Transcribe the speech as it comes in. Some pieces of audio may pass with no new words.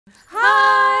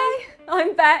Hi!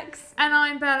 I'm Bex. And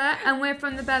I'm Bella, and we're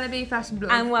from the TheBellaBe fashion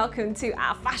blog. And welcome to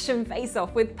our fashion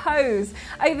face-off with Pose.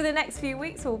 Over the next few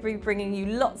weeks, we'll be bringing you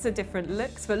lots of different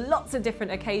looks for lots of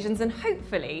different occasions and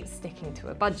hopefully sticking to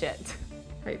a budget.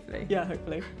 Hopefully. Yeah,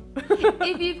 hopefully.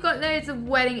 If you've got loads of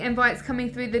wedding invites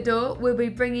coming through the door, we'll be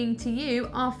bringing to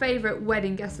you our favourite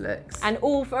wedding guest looks. And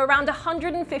all for around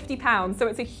 £150, so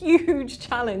it's a huge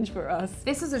challenge for us.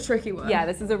 This is a tricky one. Yeah,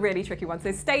 this is a really tricky one,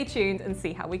 so stay tuned and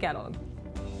see how we get on.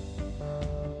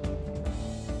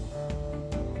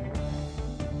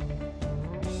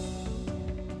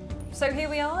 So here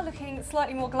we are, looking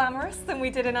slightly more glamorous than we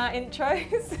did in our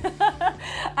intros.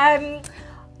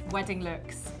 Wedding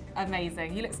looks.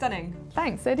 Amazing. You look stunning.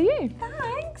 Thanks, so do you.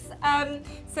 Thanks.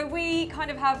 So we kind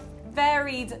of have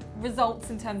varied results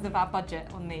in terms of our budget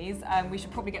on these. We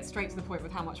should probably get straight to the point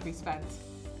with how much we spent.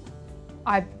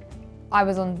 I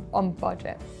was on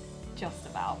budget. Just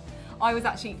about. I was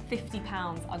actually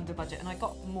 £50 under budget and I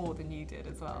got more than you did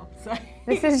as well. So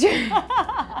This is true.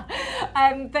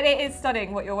 but it is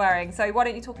stunning what you're wearing. So why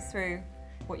don't you talk us through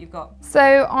what you've got? So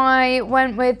I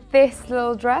went with this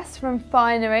little dress from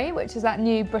Finery, which is that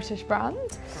new British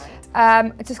brand.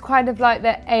 Right. Just kind of like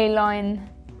the A-line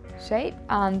shape,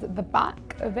 and the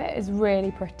back of it is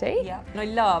really pretty. Yeah, and I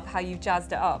love how you've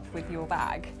jazzed it up with your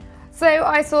bag. So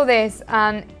I saw this,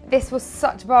 and this was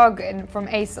such a bargain from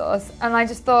ASOS, and I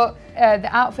just thought the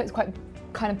outfit's quite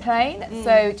kind of plain,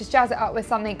 so just jazz it up with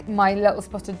something, my little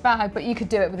spotted bag, but you could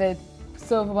do it with a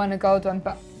silver one, a gold one,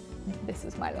 but this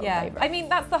is my little favourite. I mean,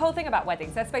 that's the whole thing about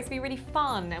weddings. They're supposed to be really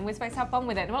fun and we're supposed to have fun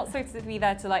with it. We're not supposed to be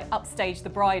there to like upstage the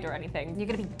bride or anything. You're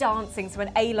going to be dancing, so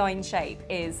an A-line shape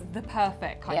is the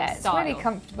perfect kind of style. Yeah, it's really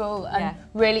comfortable and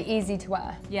really easy to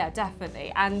wear. Yeah,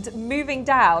 definitely. And moving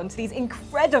down to these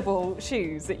incredible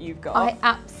shoes that you've got. I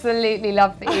absolutely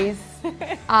love these.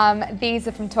 These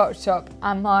are from Topshop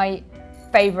and my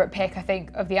favourite pick, I think,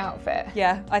 of the outfit.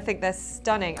 Yeah, I think they're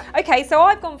stunning. Okay, so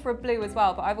I've gone for a blue as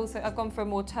well, but I've gone for a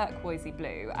more turquoisey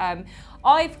blue.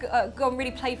 I've gone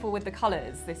really playful with the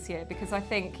colours this year because I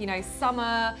think, you know,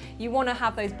 summer, you want to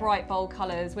have those bright, bold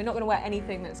colours. We're not going to wear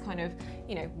anything that's kind of,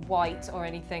 you know, white or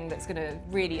anything that's going to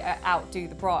really outdo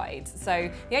the bride.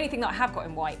 So the only thing that I have got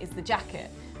in white is the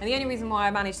jacket. And the only reason why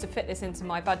I managed to fit this into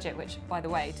my budget, which, by the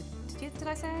way, did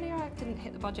I say earlier I didn't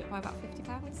hit the budget by about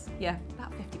 £50? Yeah,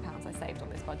 about £50 I saved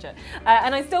on this budget.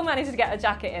 And I still managed to get a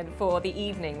jacket in for the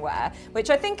evening wear,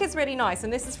 which I think is really nice.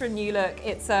 And this is for a new look.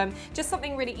 It's just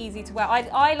something really easy to wear.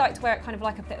 I like to wear it kind of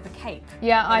like a bit of a cape.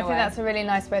 Yeah, I think that's a really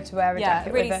nice way to wear a jacket.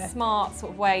 Yeah, really smart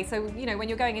sort of way. So, you know, when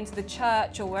you're going into the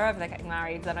church or wherever they're getting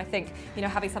married, then I think, you know,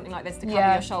 having something like this to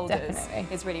cover your shoulders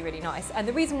is really, really nice. And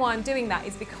the reason why I'm doing that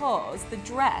is because the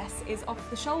dress is off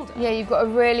the shoulder. Yeah, you've got a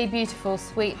really beautiful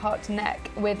sweetheart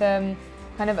neck with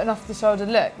kind of an off-the-shoulder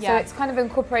look. Yeah. So it's kind of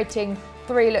incorporating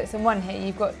 3 looks in one here.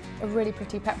 You've got a really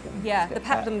pretty peplum. Yeah, the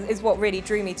peplum is what really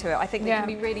drew me to it. I think it can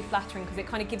be really flattering because it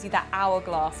kind of gives you that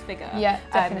hourglass figure. Yeah,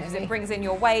 definitely. Because it brings in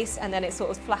your waist and then it sort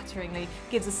of flatteringly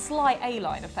gives a slight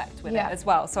A-line effect with it as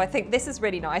well. So I think this is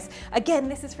really nice. Again,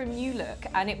 this is from New Look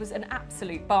and it was an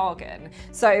absolute bargain.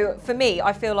 So for me,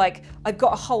 I feel like I've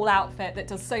got a whole outfit that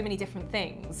does so many different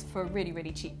things for a really,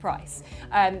 really cheap price.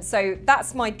 So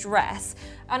that's my dress.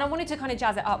 And I wanted to kind of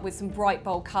jazz it up with some bright,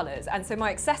 bold colours. And so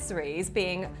my accessories,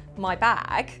 being my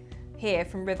bag here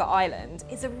from River Island,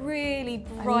 is a really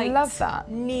bright,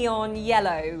 neon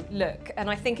yellow look. And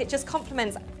I think it just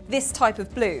complements this type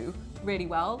of blue really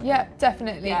well. Yeah,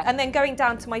 definitely. Yeah. And then going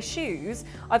down to my shoes,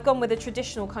 I've gone with a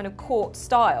traditional kind of court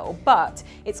style, but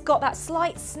it's got that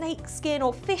slight snake skin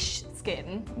or fish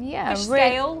skin, fish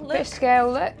scale look. Fish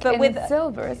scale look, but with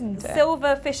silver, isn't it?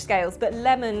 Silver fish scales, but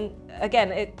lemon,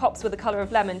 again, it pops with the colour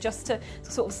of lemon just to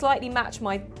sort of slightly match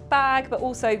my bag, but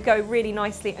also go really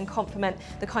nicely and complement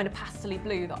the kind of pastel-y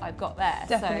blue that I've got there.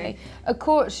 Definitely. So, a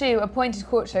court shoe, a pointed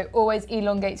court shoe, always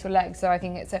elongates your legs, so I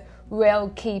think it's a real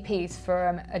key piece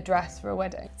for a dress for a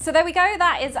wedding. So there we go,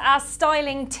 that is our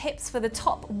styling tips for the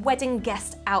top wedding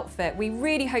guest outfit. We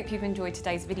really hope you've enjoyed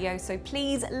today's video, so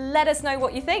please let us know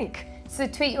what you think. So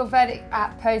tweet your verdict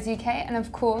at Pose UK, and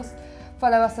of course,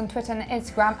 follow us on Twitter and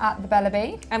Instagram at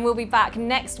TheBellaBe. And we'll be back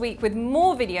next week with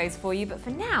more videos for you, but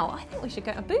for now, I think we should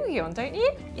get a boogie on, don't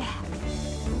you? Yeah.